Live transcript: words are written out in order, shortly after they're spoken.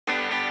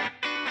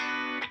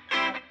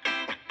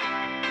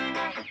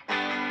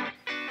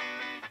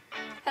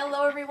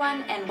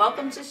everyone, and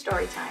welcome to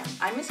Storytime.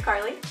 I'm Miss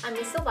Carly. I'm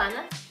Miss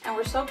Silvana. And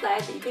we're so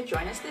glad that you could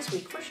join us this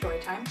week for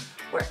Storytime,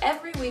 where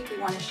every week we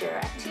want to share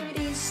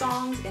activities,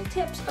 songs, and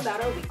tips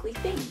about our weekly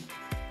theme.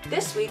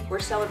 This week we're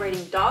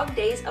celebrating Dog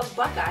Days of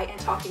Buckeye and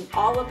talking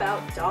all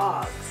about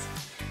dogs.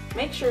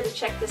 Make sure to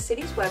check the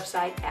city's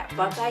website at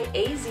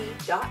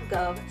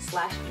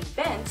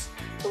buckeyeaz.gov/events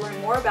to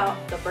learn more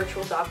about the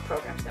virtual dog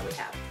programs that we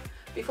have.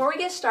 Before we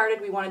get started,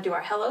 we want to do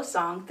our hello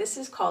song. This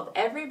is called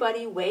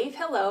Everybody Wave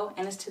Hello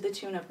and is to the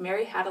tune of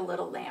Mary Had a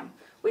Little Lamb.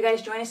 Will you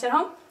guys join us at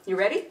home? You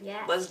ready?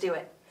 Yes. Let's do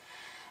it.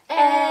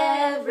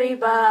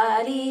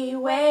 Everybody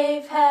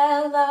wave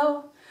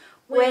hello,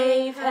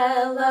 wave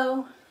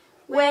hello,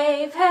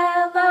 wave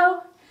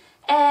hello.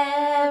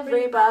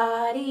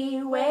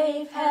 Everybody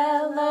wave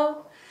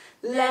hello.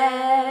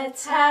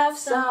 Let's have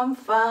some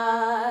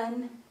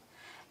fun.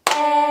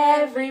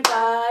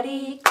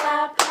 Everybody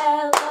clap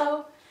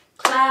hello.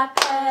 Clap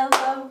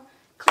hello,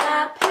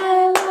 clap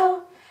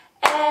hello,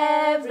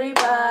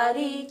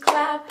 everybody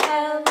clap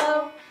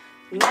hello.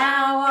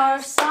 Now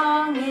our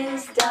song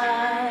is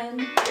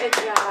done. Good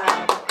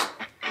job.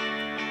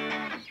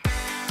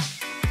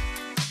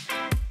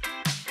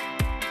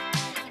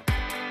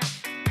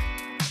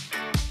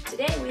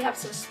 Today we have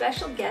some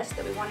special guests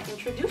that we want to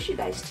introduce you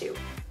guys to.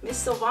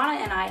 Miss Silvana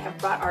and I have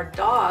brought our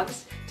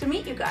dogs to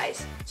meet you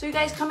guys. So you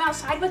guys come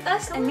outside with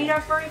us and meet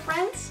our furry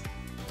friends?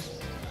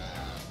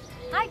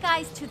 Hi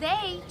guys,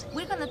 today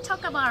we're gonna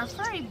talk about our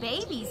furry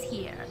babies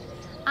here.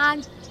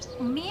 And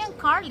me and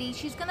Carly,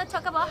 she's gonna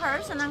talk about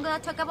hers and I'm gonna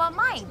talk about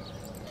mine.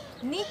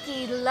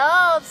 Nikki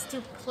loves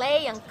to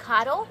play and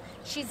cuddle.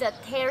 She's a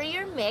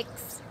terrier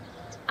mix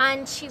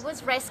and she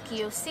was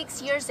rescued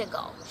 6 years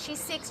ago. She's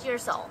 6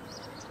 years old.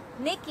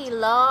 Nikki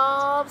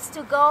loves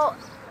to go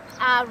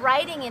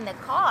riding in the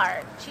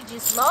car. She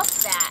just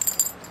loves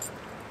that.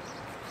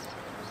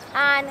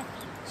 And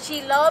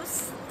she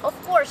loves, of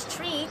course,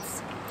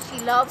 treats. She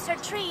loves her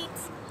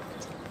treats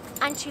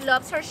and she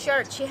loves her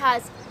shirts. She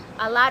has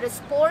a lot of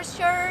sports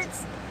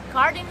shirts,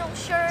 cardinal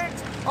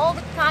shirts, all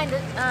the kind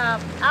of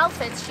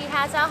outfits she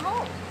has at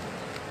home.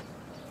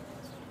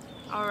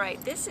 All right,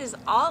 this is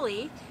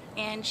Ollie,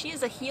 and she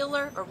is a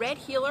red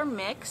heeler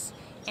mix,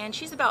 and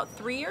she's about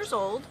 3 years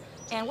old.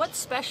 And what's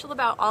special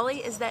about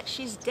Ollie is that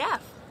she's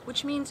deaf,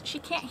 which means she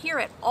can't hear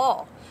at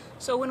all.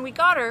 So when we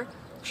got her,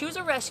 she was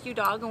a rescue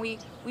dog, and we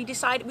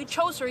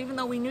chose her even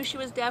though we knew she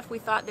was deaf. We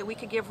thought that we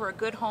could give her a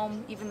good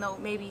home, even though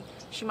maybe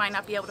she might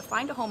not be able to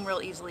find a home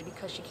real easily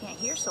because she can't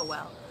hear so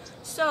well.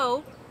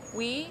 So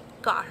we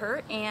got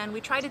her and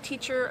we tried to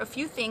teach her a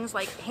few things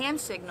like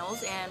hand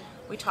signals, and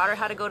we taught her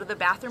how to go to the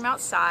bathroom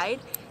outside.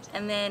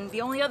 And then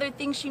the only other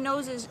thing she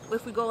knows is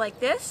if we go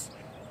like this,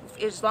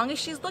 as long as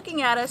she's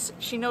looking at us,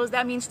 she knows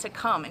that means to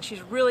come, and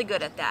she's really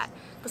good at that.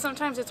 But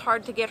sometimes it's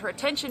hard to get her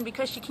attention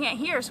because she can't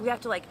hear, so we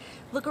have to like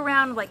look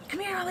around like,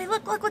 come here, Ollie,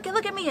 look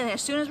at me. And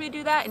as soon as we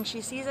do that and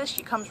she sees us,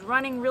 she comes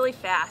running really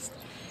fast.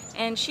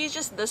 And she's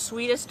just the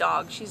sweetest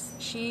dog.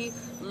 She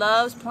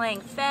loves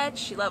playing fetch.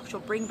 She'll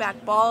bring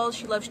back balls.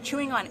 She loves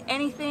chewing on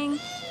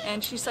anything,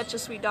 and she's such a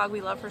sweet dog.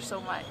 We love her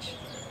so much.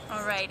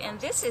 All right, and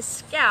this is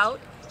Scout.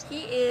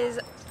 He is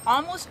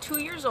almost 2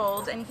 years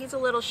old, and he's a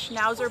little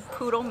Schnauzer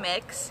Poodle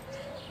mix,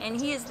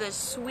 and he is the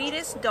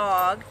sweetest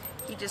dog.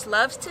 He just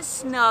loves to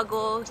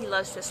snuggle. He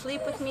loves to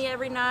sleep with me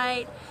every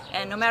night,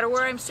 and no matter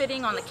where I'm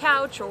sitting on the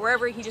couch or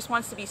wherever, he just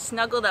wants to be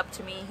snuggled up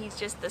to me. He's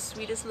just the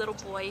sweetest little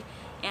boy,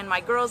 and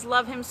my girls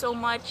love him so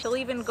much. He'll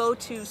even go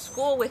to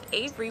school with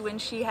Avery when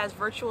she has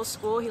virtual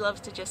school. He loves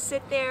to just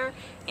sit there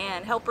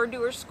and help her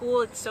do her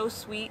school. It's so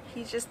sweet.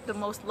 He's just the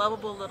most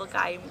lovable little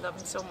guy, and we love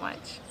him so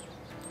much.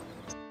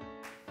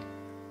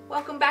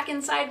 Welcome back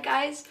inside,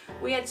 guys.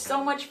 We had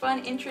so much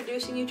fun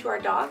introducing you to our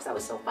dogs. That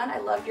was so fun. I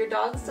loved your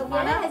dogs,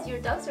 Silvana. Yes, your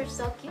dogs are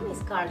so cute,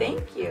 Miss Carly.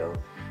 Thank you.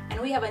 And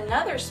we have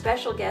another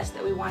special guest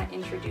that we want to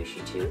introduce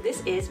you to.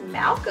 This is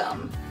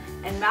Malcolm.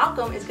 And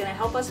Malcolm is going to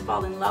help us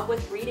fall in love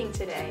with reading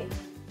today.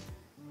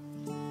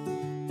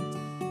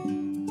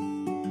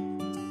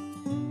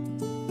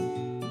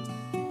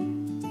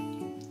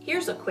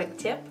 Here's a quick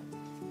tip.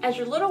 As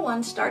your little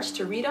one starts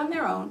to read on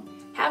their own,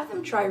 have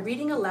them try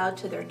reading aloud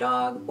to their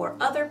dog or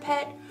other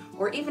pet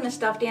or even a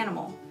stuffed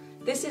animal.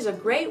 This is a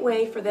great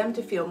way for them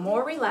to feel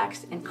more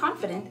relaxed and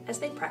confident as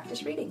they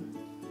practice reading.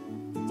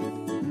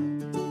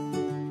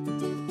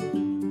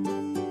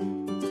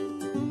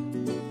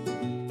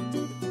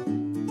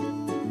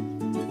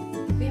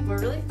 We have a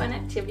really fun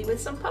activity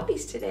with some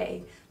puppies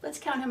today. Let's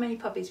count how many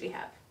puppies we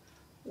have.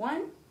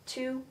 1,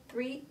 2,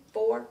 3,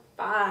 4,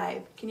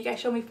 5. Can you guys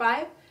show me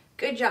 5?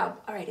 Good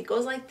job. All right, it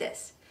goes like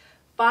this.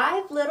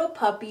 5 little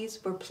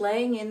puppies were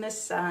playing in the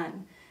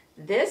sun.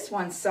 This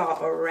one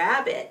saw a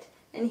rabbit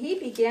and he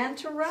began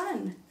to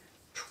run.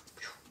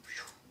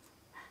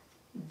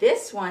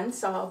 This one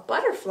saw a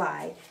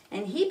butterfly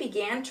and he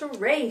began to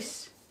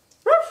race.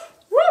 Woof,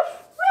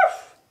 woof,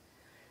 woof.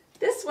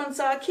 This one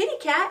saw a kitty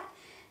cat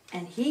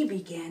and he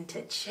began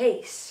to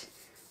chase.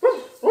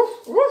 Woof,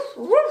 woof, woof,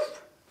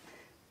 woof.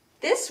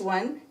 This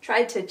one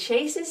tried to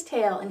chase his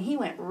tail and he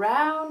went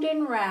round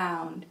and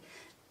round.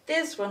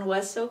 This one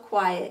was so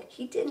quiet.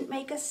 He didn't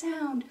make a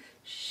sound.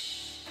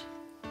 Shh.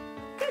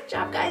 Good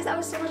job, guys. That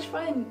was so much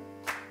fun.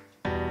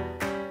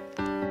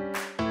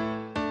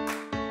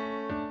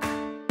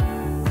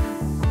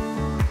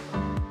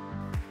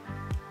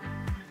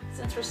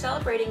 Since we're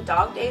celebrating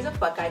Dog Days of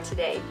Buckeye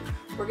today,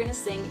 we're gonna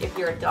sing If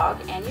You're a Dog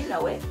and You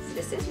Know It.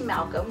 This is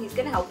Malcolm. He's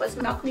gonna help us.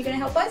 Malcolm, you gonna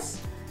help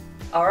us?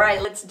 All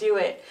right, let's do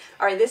it.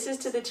 All right, this is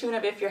to the tune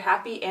of If You're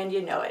Happy and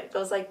You Know It. It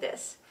goes like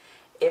this.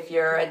 If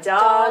you're a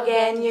dog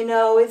and you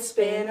know it,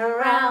 spin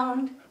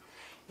around.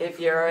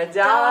 If you're a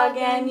dog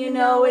and you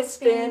know it,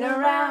 spin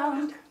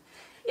around.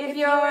 If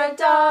you're a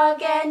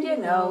dog and you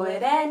know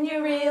it and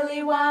you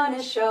really want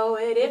to show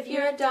it. If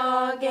you're a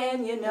dog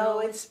and you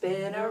know it,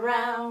 spin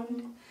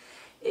around.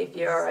 If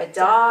you're a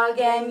dog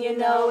and you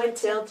know it,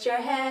 tilt your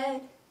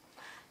head.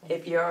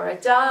 If you're a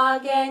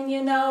dog and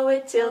you know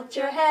it, tilt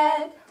your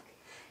head.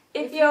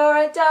 If you're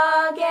a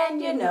dog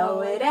and you know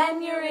it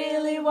and you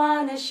really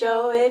want to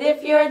show it.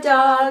 If you're a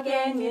dog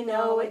and you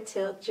know it,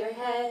 tilt your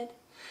head.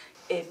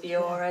 If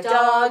you're a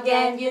dog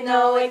and you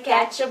know it,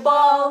 catch a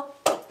ball.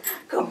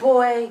 Good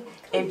boy.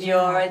 If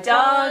you're a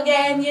dog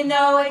and you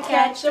know it,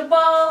 catch a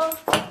ball.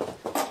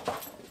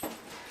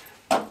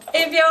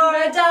 If you're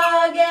a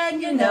dog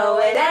and you know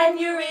it and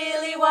you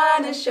really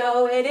want to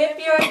show it. If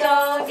you're a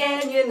dog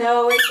and you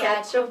know it,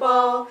 catch a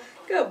ball.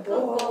 Good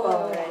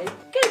boy.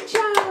 Good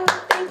job.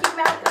 Thank you,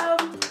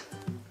 Malcolm.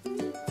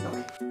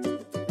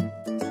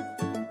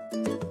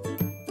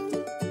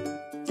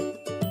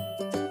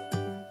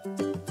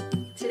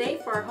 Today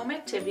for our home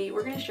activity,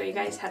 we're going to show you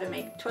guys how to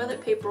make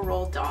toilet paper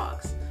roll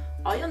dogs.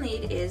 All you'll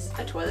need is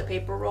a toilet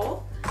paper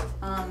roll,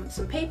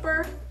 some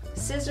paper,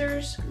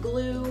 scissors,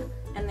 glue,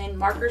 and then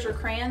markers or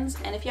crayons.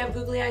 And if you have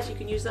googly eyes, you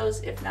can use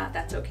those. If not,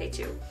 that's okay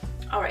too.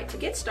 All right, to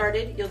get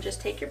started, you'll just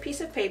take your piece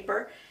of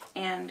paper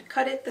and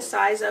cut it the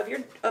size of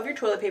your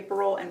toilet paper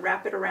roll and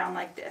wrap it around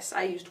like this.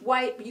 I used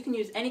white, but you can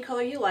use any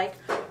color you like,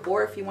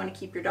 or if you want to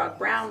keep your dog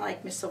brown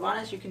like Miss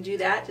Sylvana's, you can do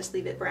that, just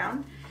leave it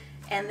brown.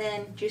 And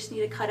then just need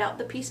to cut out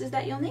the pieces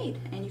that you'll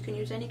need, and you can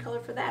use any color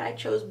for that. I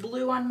chose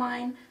blue on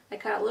mine. I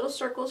cut out little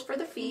circles for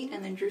the feet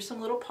and then drew some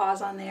little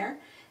paws on there,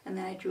 and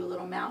then I drew a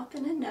little mouth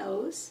and a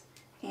nose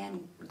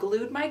and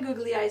glued my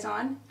googly eyes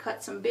on,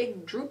 cut some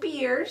big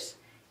droopy ears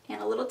and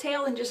a little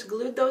tail and just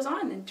glued those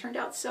on, and it turned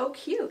out so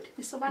cute.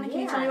 Miss Sylvana, can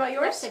you tell me about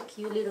yours? That's a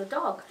cute little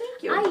dog.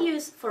 Thank you. I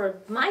used, for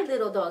my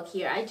little dog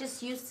here, I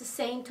just used the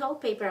same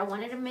toilet paper. I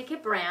wanted to make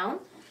it brown,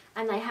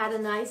 and I had a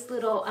nice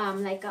little,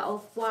 like a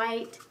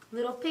off-white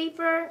little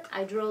paper.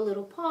 I drew a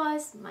little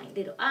paws, my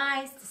little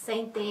eyes, the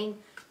same thing.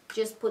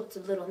 Just put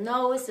the little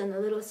nose and a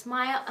little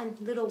smile and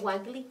little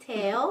waggly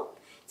tail.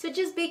 So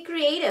just be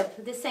creative.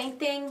 The same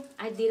thing,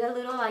 I did a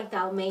little like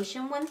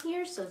Dalmatian one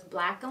here, so it's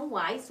black and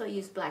white, so I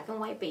used black and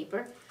white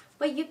paper.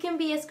 But you can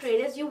be as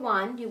creative as you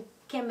want. You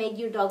can make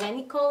your dog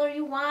any color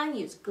you want,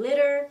 use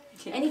glitter,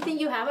 anything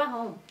you have at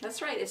home.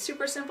 That's right, it's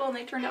super simple and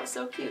they turned out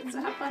so cute. So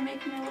have fun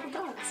making your little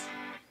dogs.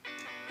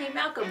 Hey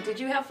Malcolm,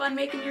 did you have fun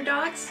making your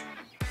dogs?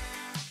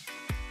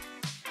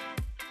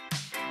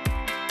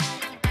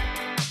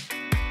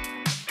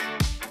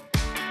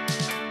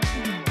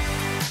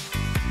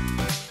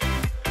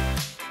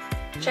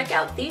 Check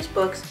out these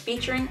books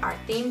featuring our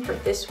theme for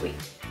this week.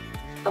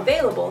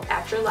 Available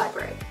at your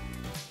library.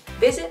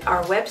 Visit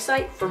our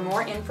website for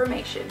more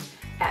information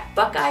at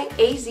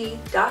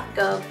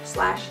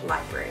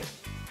buckeyeaz.gov/library.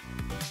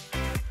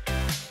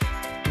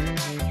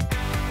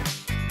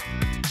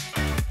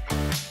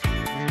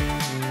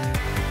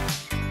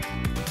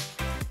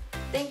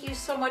 Thank you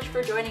so much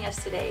for joining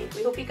us today.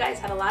 We hope you guys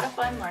had a lot of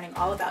fun learning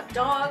all about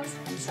dogs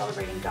and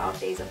celebrating Dog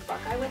Days of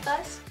Buckeye with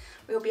us.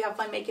 We hope you have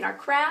fun making our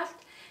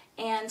craft.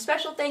 And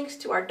special thanks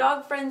to our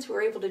dog friends who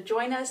were able to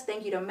join us.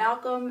 Thank you to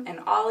Malcolm and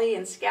Ollie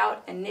and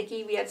Scout and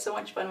Nikki. We had so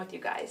much fun with you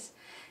guys.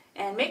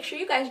 And make sure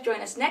you guys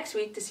join us next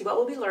week to see what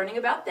we'll be learning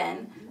about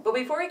then. But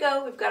before we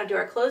go, we've got to do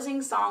our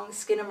closing song,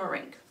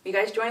 Skinamarink. You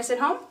guys join us at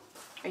home?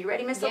 Are you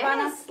ready, Miss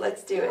Sylvana? Yes,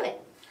 let's do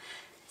it.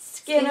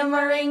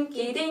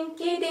 Skinamarinky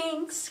dinky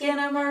dink,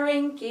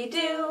 skinamarinky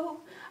doo.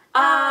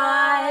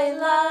 I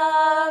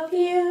love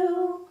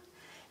you.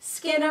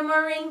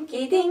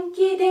 Skinamarinky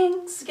dinky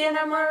dink,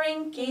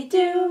 skinamarinky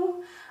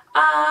doo.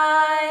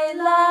 I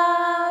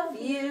love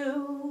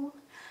you.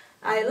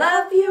 I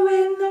love you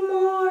in the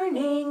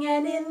morning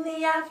and in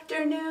the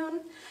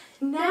afternoon.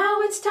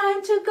 Now it's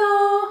time to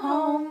go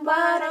home,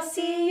 but I'll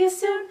see you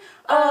soon.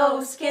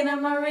 Oh,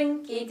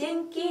 skinamarinky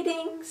dinky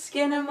dink,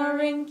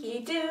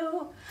 skinamarinky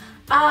doo.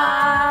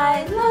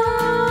 I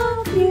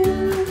love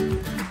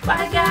you.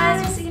 Bye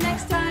guys, we'll see you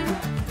next time.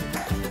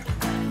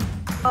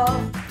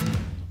 Oh.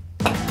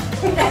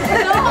 That's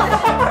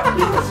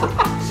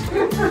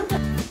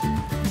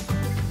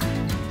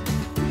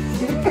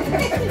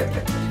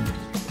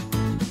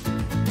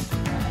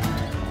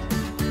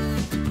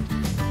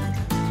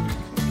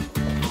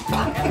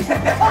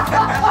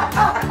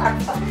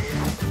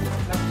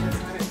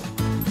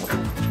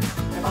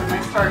a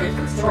nice target.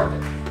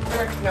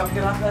 No,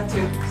 get off that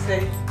too.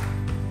 Stay.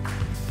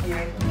 You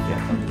ready?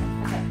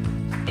 Yeah. Okay.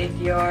 If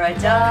you're a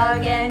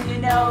dog and you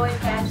know it,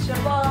 catch a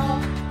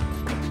ball.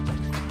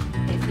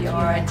 You're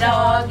a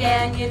dog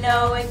and you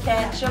know it,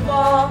 catch a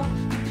ball.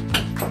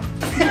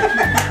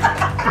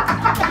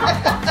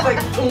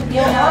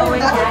 You know it,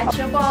 catch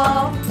a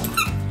ball.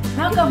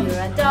 Malcolm.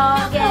 You're a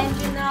dog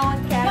and you know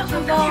it, catch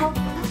a ball.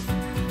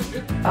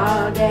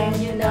 Dog and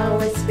you know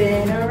it,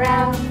 spin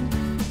around.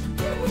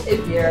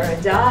 If you're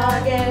a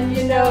dog and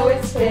you know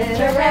it, spin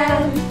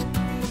around.